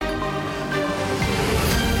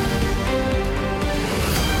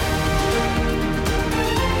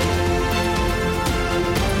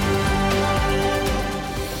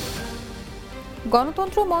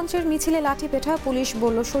গণতন্ত্র মঞ্চের মিছিলে লাঠি পেটা, পুলিশ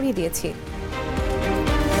বলল সরিয়ে দিয়েছি।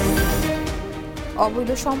 অবৈধ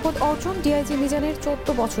সম্পদ অর্জন, ডিআইজি মিজানের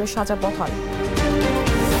 14 বছরের সাজা বহাল।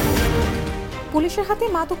 পুলিশের হাতে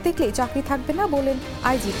মাদক দেখলেই চাকরি থাকবে না বলেন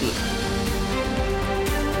আইজিপি।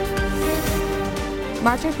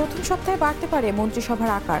 মার্চের প্রথম সপ্তাহে বাড়তে পারে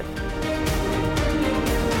মন্ত্রিসভার আকার।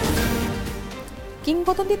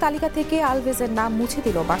 কিংবদন্তি তালিকা থেকে আলভেজের নাম মুছে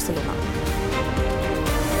দিল বার্সেলোনা।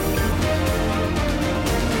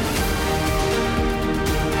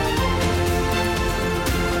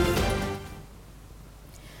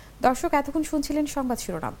 দর্শক, এতক্ষণ শুনছিলেন সংবাদ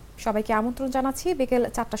শিরোনাম। সবাইকে আমন্ত্রণ জানাচ্ছি বিকেল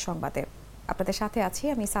 4টার সংবাদে। আপনাদের সাথে আছি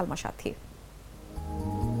আমি সালমা সাথী।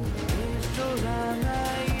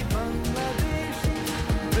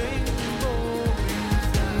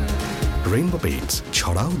 রেইনবো পেইন্টস,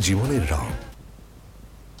 ছড়াও জীবনের রং।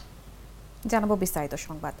 জানাবো বিস্তারিত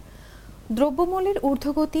সংবাদ। দ্রব্যমূল্যের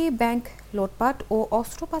ঊর্ধ্বগতি, ব্যাংক লুটপাট ও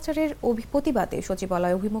অস্ত্র পাচারের প্রতিবাদে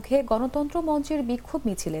সচিবালয় অভিমুখে গণতন্ত্র মঞ্চের বিক্ষোভ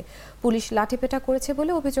মিছিলে পুলিশ লাঠিপেটা করেছে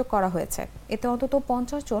বলে অভিযোগ করা হয়েছে। এতে অন্তত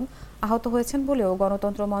 50 জন আহত হয়েছেন বলেও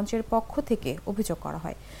গণতন্ত্র মঞ্চের পক্ষ থেকে অভিযোগ করা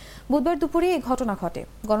হয়। বুধবার দুপুরে এই ঘটনা ঘটে।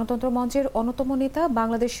 গণতন্ত্র মঞ্চের অন্যতম নেতা,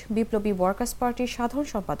 বাংলাদেশ বিপ্লবী ওয়ার্কার্স পার্টির সাধারণ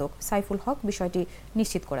সম্পাদক সাইফুল হক বিষয়টি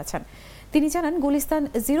নিশ্চিত করেছেন। তিনি জানান, গুলিস্তান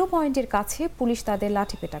 0 পয়েন্টের কাছে পুলিশ তাদের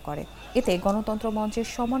লাঠিপেটা করে। এতে গণতন্ত্র মঞ্চের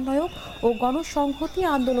সমন্বয়ক ও গণসংহতি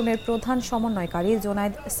আন্দোলনের প্রধান সমন্বয়কারী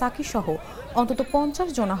জোনায়েদ সাকি সহ অন্তত 50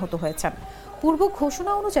 জন আহত হয়েছেন। পূর্ব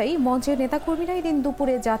ঘোষণা অনুযায়ী মঞ্চের নেতাকর্মীরা এদিন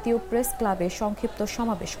দুপুরে জাতীয় প্রেস ক্লাবে সংক্ষিপ্ত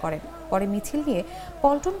সমাবেশ করেন। পরে মিছিল নিয়ে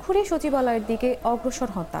পল্টন ঘুরে সচিবালয়ের দিকে অগ্রসর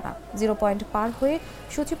হন তারা। 0 পয়েন্ট পার হয়ে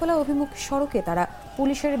সচিবালয় অভিমুখ সড়কে তারা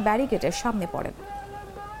পুলিশের ব্যারিকেডের সামনে পড়েন।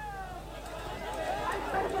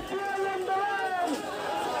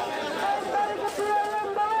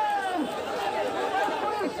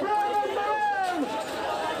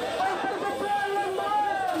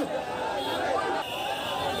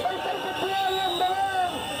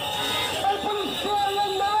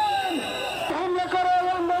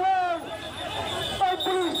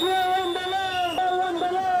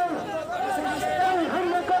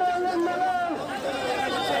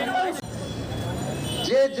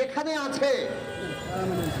 যেখানে আছে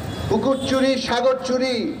পুকুর চুরি, সাগর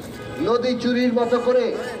চুরি, নদী চুরির মতো করে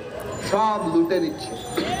সব লুটে নিচ্ছে।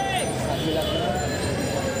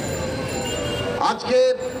 আজকে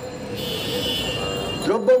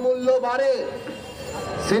দ্রব্যমূল্য বাড়ে,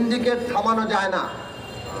 সিন্ডিকেট থামানো যায় না।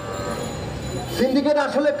 সিন্ডিকেট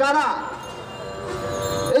আসলে কারা?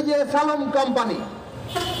 এই যে এসালম কোম্পানি,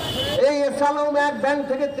 এই এসালম এক ব্যাংক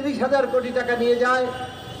থেকে 30,000 কোটি টাকা নিয়ে যায়।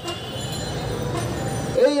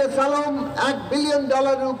 এই এসালম $1 বিলিয়ন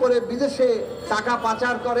উপরে বিদেশে টাকা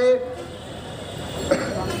পাচার করে,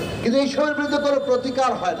 কিন্তু এই সবের বিরুদ্ধে কোনো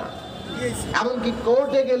প্রতিকার হয় না। এমনকি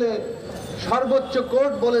কোর্টে গেলে সর্বোচ্চ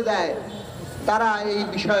কোর্ট বলে দেয় তারা এই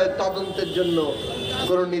বিষয়ে তদন্তের জন্য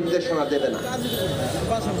কোনো নির্দেশনা দেবে না।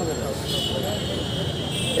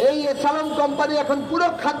 এই এসালম কোম্পানি এখন পুরো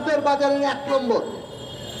খাদ্যের বাজারের 1 নম্বর,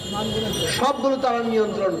 সবগুলো তারা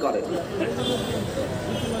নিয়ন্ত্রণ করে।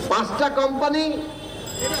 5টা কোম্পানি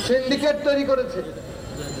সিন্ডিকেট তৈরি করেছে।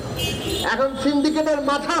 এখন সিন্ডিকেটের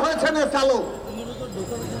মাথা হয়েছে না চালক,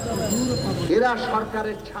 এরা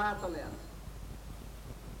সরকারের ছায়াতলে আছে।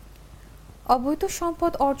 অবৈধ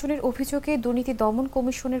সম্পদ অর্জনের অভিযোগে দুর্নীতি দমন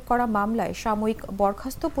কমিশনের করা মামলায় সাময়িক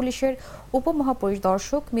বরখাস্ত পুলিশের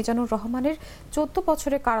উপমহাপরিদর্শক মিজানুর রহমানের 14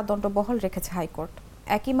 বছরের কারাদণ্ড বহাল রেখেছে হাইকোর্ট।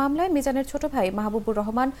 একই মামলায় মিজানের ছোট ভাই মাহবুবুর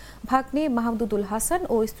রহমান, ভাগ্নে মাহমুদুল হাসান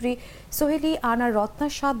ও স্ত্রী সোহেলি আনার রত্না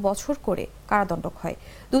 7 বছর করে কারাদণ্ড হয়।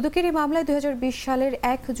 দুদকের এই মামলায় 2020 সালের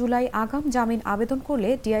 1 জুলাই আগাম জামিন আবেদন করলে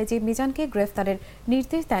ডিআইজি মিজানকে গ্রেফতারের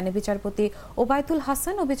নির্দেশ দেন বিচারপতি ওবায়দুল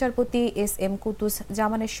হাসান ও বিচারপতি SM কুদ্দুস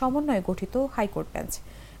জামানের সমন্বয়ে গঠিত হাইকোর্ট বেঞ্চ।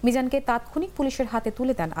 মিজানকে তাৎক্ষণিক পুলিশের হাতে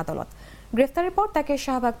তুলে দেন আদালত। গ্রেফতারের পর তাকে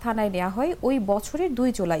শাহবাগ থানায় নেওয়া হয়। ওই বছরের 2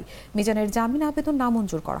 জুলাই মিজানের জামিন আবেদন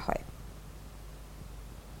নামঞ্জুর করা হয়।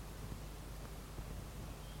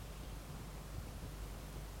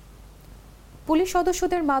 পুলিশ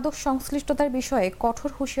সদস্যদের মাদক সংশ্লিষ্টতার বিষয়ে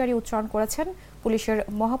কঠোর হুঁশিয়ারি উচ্চারণ করেছেন পুলিশের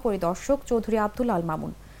মহাপরিদর্শক চৌধুরী আব্দুল আল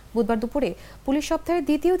মামুন। বুধবার দুপুরে পুলিশ সপ্তাহের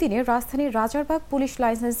দ্বিতীয় দিনে রাজধানীর রাজারবাগ পুলিশ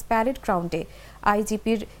লাইসেন্স প্যারেড গ্রাউন্ডে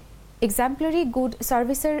আইজিপির এক্সাম্পলারি গুড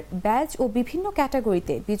সার্ভিসের ব্যাজ ও বিভিন্ন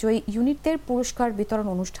ক্যাটাগরিতে বিজয়ী ইউনিটদের পুরস্কার বিতরণ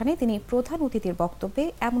অনুষ্ঠানে তিনি প্রধান অতিথির বক্তব্যে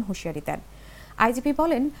এমন হুঁশিয়ারি দেন। আইজিপি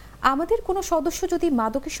বলেন, আমাদের কোনো সদস্য যদি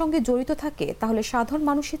মাদকের সঙ্গে জড়িত থাকে তাহলে সাধারণ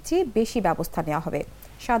মানুষের চেয়ে বেশি ব্যবস্থা নেওয়া হবে।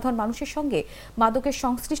 সাধারণ মানুষের সঙ্গে মাদকের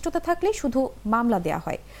সংশ্লিষ্টতা থাকলে শুধু মামলা দেয়া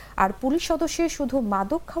হয়, আর পুলিশ সদস্যের শুধু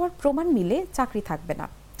মাদক খাওয়ার প্রমাণ মিলে চাকরি থাকবে না,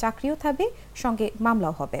 চাকরিও থাকবে, সঙ্গে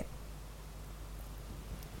মামলাও হবে।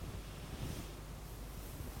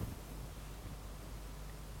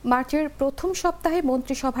 মার্চের প্রথম সপ্তাহে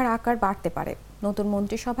মন্ত্রিসভার আকার বাড়তে পারে। নতুন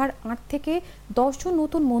মন্ত্রিসভার ৮ থেকে ১০ জন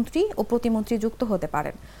নতুন মন্ত্রী ও প্রতিমন্ত্রী যুক্ত হতে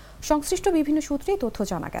পারেন। সংশ্লিষ্ট বিভিন্ন সূত্রে তথ্য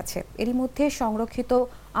জানা গেছে। এরই মধ্যে সংরক্ষিত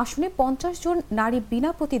আসনে ৫০ জন নারী বিনা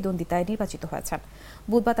প্রতিদ্বন্দ্বিতায় নির্বাচিত হয়েছেন।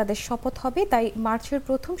 বুধবার তাদের শপথ হবে, তাই মার্চের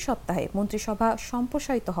প্রথম সপ্তাহে মন্ত্রিসভা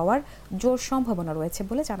সম্প্রসারিত হওয়ার জোর সম্ভাবনা রয়েছে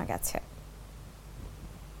বলে জানা গেছে।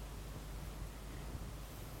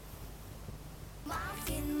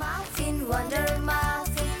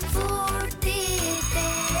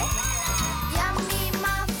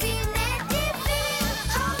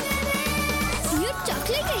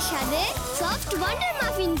 স্বাদে সফট ওয়ান্ডার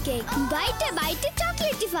মাফিন কেক, বাইটে বাইটে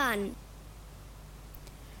চকলেটি ফান।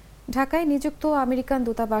 ঢাকায় নিযুক্ত আমেরিকান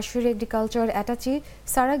দূতাবাসের এগ্রিকালচার অ্যাটাচি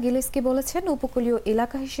সারা গিলেস্কি বলেছেন, উপকূলীয়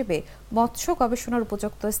এলাকা হিসেবে মৎস্য গবেষণার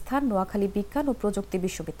উপযুক্ত স্থান নোয়াখালী বিজ্ঞান ও প্রযুক্তি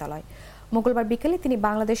বিশ্ববিদ্যালয়। মঙ্গলবার বিকেলে তিনি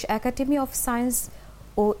বাংলাদেশ একাডেমি অফ সায়েন্স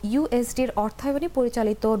ও ইউএসডির অর্থায়নে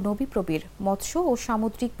পরিচালিত নবিপ্রবির মৎস্য ও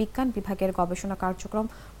সামুদ্রিক বিজ্ঞান বিভাগের গবেষণা কার্যক্রম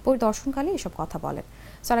পরিদর্শনকালে এসব কথা বলেন।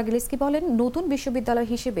 সারা গিলেস্কি বলেন, নতুন বিশ্ববিদ্যালয়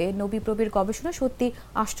হিসেবে নবিপ্রবির গবেষণা সত্যি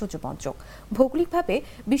আশ্চর্যমঞ্চক। ভৌগোলিকভাবে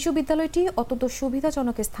বিশ্ববিদ্যালয়টি অত্যন্ত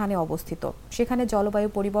সুবিধাজনক স্থানে অবস্থিত। সেখানে জলবায়ু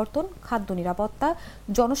পরিবর্তন, খাদ্য নিরাপত্তা,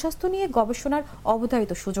 জনস্বাস্থ্য নিয়ে গবেষণার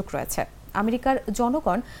অবধারিত সুযোগ রয়েছে। আমেরিকার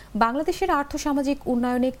জনগণ বাংলাদেশের আর্থসামাজিক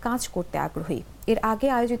উন্নয়নে কাজ করতে আগ্রহী। এর আগে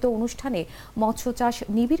আয়োজিত অনুষ্ঠানে মৎস্য চাষ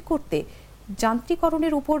নিবিড় করতে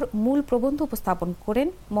যান্ত্রিকরণের উপর মূল প্রবন্ধ উপস্থাপন করেন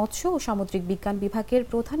মৎস্য ও সামুদ্রিক বিজ্ঞান বিভাগের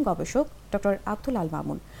প্রধান গবেষক ডক্টর আব্দুল আল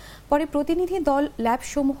মামুন। পরে প্রতিনিধি দল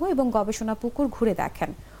ল্যাবসমূহ এবং গবেষণা পুকুর ঘুরে দেখেন।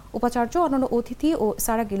 উপাচার্য, অন্যান্য অতিথি ও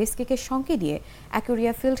সারা গিলেস্কিকে সঙ্গে নিয়ে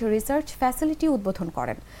অ্যাকুয়ারিয়া ফিল্ড রিসার্চ ফ্যাসিলিটি উদ্বোধন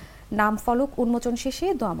করেন। নাম ফলক উন্মোচন শেষে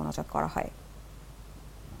দোয়া মোনাজাত করা হয়।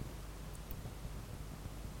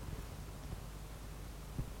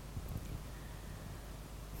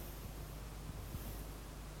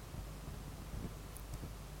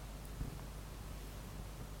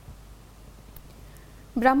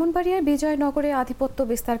 ব্রাহ্মণবাড়িয়ার বিজয়নগরে আধিপত্য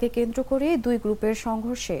বিস্তারকে কেন্দ্র করে দুই গ্রুপের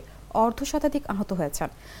সংঘর্ষে অর্ধশতাধিক আহত হয়েছেন।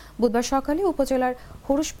 বুধবার সকালে উপজেলার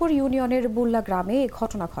হরুশপুর ইউনিয়নের বুল্লা গ্রামে এই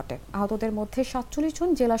ঘটনা ঘটে। আহতদের মধ্যে ৪৭ জন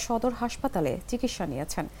জেলা সদর হাসপাতালে চিকিৎসা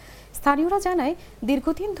নিয়েছেন। স্থানীয়রা জানায়,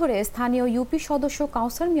 দীর্ঘদিন ধরে স্থানীয় ইউপি সদস্য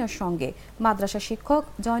কাউসার মিয়ার সঙ্গে মাদ্রাসা শিক্ষক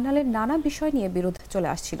জয়নালের নানা বিষয় নিয়ে বিরোধ চলে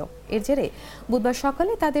আসছিল। এর জেরে বুধবার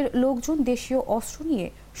সকালে তাদের লোকজন দেশীয় অস্ত্র নিয়ে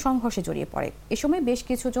সংঘর্ষে জড়িয়ে পড়ে। এ সময় বেশ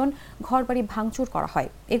কিছুজন ঘরবাড়ি ভাঙচুর করা হয়।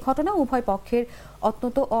 এই ঘটনা উভয় পক্ষের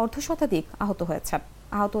অন্তত অর্ধশতাধিক আহত হয়েছেন।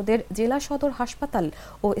 আহতদের জেলা সদর হাসপাতাল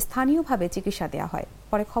ও স্থানীয়ভাবে চিকিৎসা দেওয়া হয়।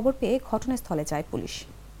 পরে খবর পেয়ে ঘটনাস্থলে যায় পুলিশ।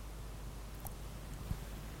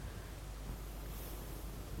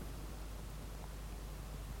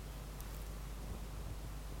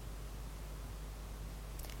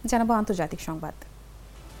 জানাবো আন্তর্জাতিক সংবাদ।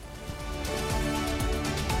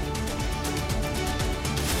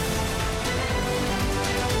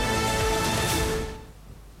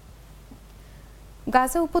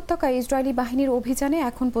 গাজা উপত্যকায় ইসরায়েলি বাহিনীর অভিযানে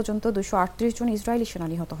এখন পর্যন্ত ২৩৮ জন ইসরায়েলি সেনা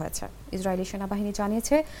নিহত হয়েছে। ইসরায়েলি সেনাবাহিনী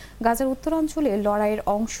জানিয়েছে, গাজার উত্তরাঞ্চলে লড়াইয়ের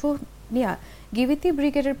অংশ নেয়া গিভিতি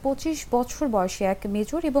ব্রিগেডের ২৫ বছর বয়সী এক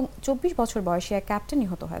মেজর এবং ২৪ বছর বয়সী এক ক্যাপ্টেন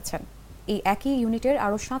নিহত হয়েছেন। এই একই ইউনিটের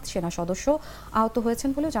আরও ৭ সেনা সদস্য আহত হয়েছেন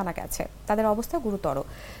বলেও জানা গেছে। তাদের অবস্থা গুরুতর।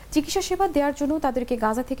 চিকিৎসা সেবা দেওয়ার জন্য তাদেরকে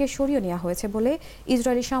গাজা থেকে সরিয়ে নেওয়া হয়েছে বলে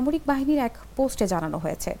ইসরায়েলি সামরিক বাহিনীর এক পোস্টে জানানো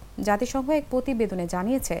হয়েছে। জাতিসংঘ এক প্রতিবেদনে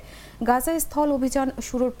জানিয়েছে, গাজায় স্থল অভিযান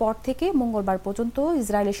শুরুর পর থেকে মঙ্গলবার পর্যন্ত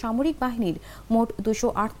ইসরায়েলি সামরিক বাহিনীর মোট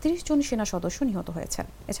 ২৩৮ জন সেনা সদস্য নিহত হয়েছেন।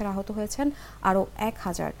 এছাড়া আহত হয়েছেন আরও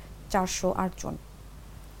 ১,৪০৮ জন।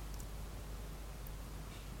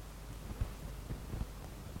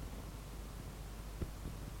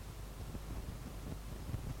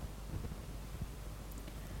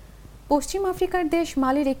 পশ্চিম আফ্রিকার দেশ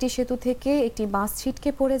মালির একটি সেতু থেকে একটি বাস ছিটকে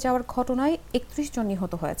পড়ে যাওয়ার ঘটনায় ৩১ জন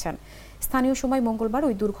নিহত হয়েছেন। স্থানীয় সময় মঙ্গলবার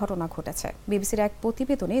ওই দুর্ঘটনা ঘটেছে। বিবিসির এক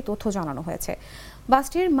প্রতিবেদনে তথ্য জানানো হয়েছে,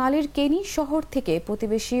 বাসটির মালির কেনি শহর থেকে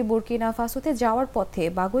প্রতিবেশী বুর্কিনা ফাসোতে যাওয়ার পথে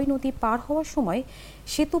বাগৈ নদী পার হওয়ার সময়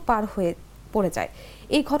সেতু পার হয়ে পড়ে যায়।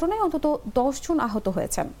 এই ঘটনায় অন্তত ১০ জন আহত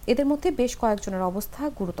হয়েছেন। এদের মধ্যে বেশ কয়েকজনের অবস্থা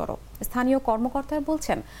গুরুতর। স্থানীয় কর্মকর্তারা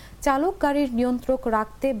বলছেন, চালক গাড়ির নিয়ন্ত্রক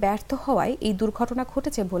রাখতে ব্যর্থ হওয়ায় এই দুর্ঘটনা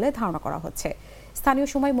ঘটেছে বলে ধারণা করা হচ্ছে। স্থানীয়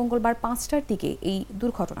সময় মঙ্গলবার ৫টার দিকে এই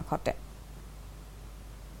দুর্ঘটনা ঘটে।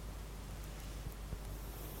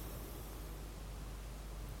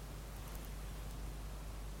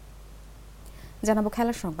 জানাবো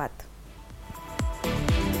খেলার সংবাদ।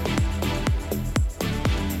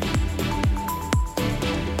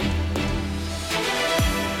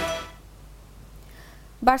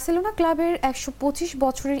 বার্সেলোনা ক্লাবের ১২৫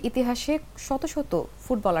 বছরের ইতিহাসে শত শত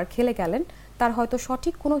ফুটবলার খেলে গেলেন। তার হয়তো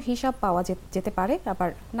সঠিক কোনো হিসাব পাওয়া যেতে পারে, আবার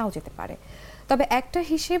নাও যেতে পারে। তবে একটা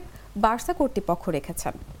হিসেব বার্সা কর্তৃপক্ষ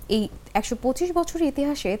রেখেছেন। এই 125 বছরের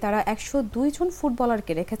ইতিহাসে তারা 102 জন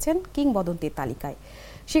ফুটবলারকে রেখেছেন কিংবদন্তির তালিকায়।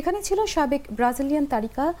 সেখানে ছিল সাবেক ব্রাজিলিয়ান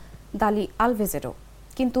তারকা দালি আলভেজেরও,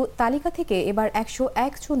 কিন্তু তালিকা থেকে এবার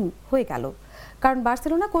 101 জন হয়ে গেল, কারণ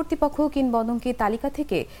বার্সেলোনা কর্তৃপক্ষ কিংবদন্তি তালিকা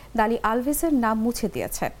থেকে দালি আলভেজের নাম মুছে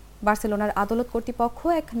দিয়েছে। বার্সেলোনার আদালত কর্তৃপক্ষ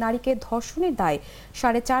এক নারীকে ধর্ষণের দায়ে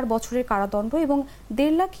 4.5 বছরের কারাদণ্ড এবং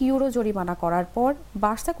 1.5 লাখ ইউরো জরিমানা করার পর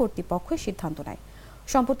বার্সা কর্তৃপক্ষ সিদ্ধান্ত নেয়।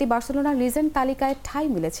 সম্প্রতি বার্সেলোনার লিজেন্ড তালিকায় ঠাঁই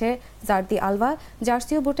মিলেছে জার্দি আলভা,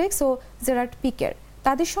 জার্সিও বুটেক্স ও জেরার্ড পিকের।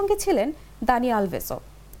 তাদের সঙ্গে ছিলেন দানি আলভেজও,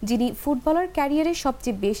 যিনি ফুটবলার ক্যারিয়ারে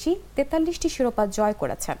সবচেয়ে বেশি 43টি শিরোপা জয়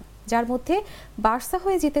করেছেন, যার মধ্যে বার্সা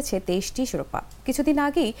হয়ে জিতেছে 23টি শিরোপা। কিছুদিন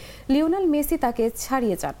আগেই লিওনেল মেসি তাকে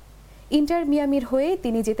ছাড়িয়ে যান। ইন্টার মিয়ামির হয়ে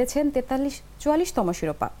তিনি জিতেছেন 44তম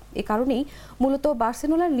শিরোপা। এ কারণেই মূলত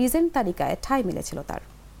বার্সেলোনার লিজেন্ড তালিকায় ঠাঁই মিলেছিল তার।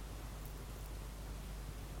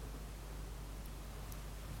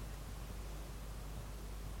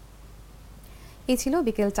 এই ছিল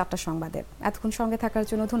বিকেল 4টা সংবাদে। এতক্ষণ সঙ্গে থাকার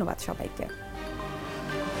জন্য ধন্যবাদ সবাইকে।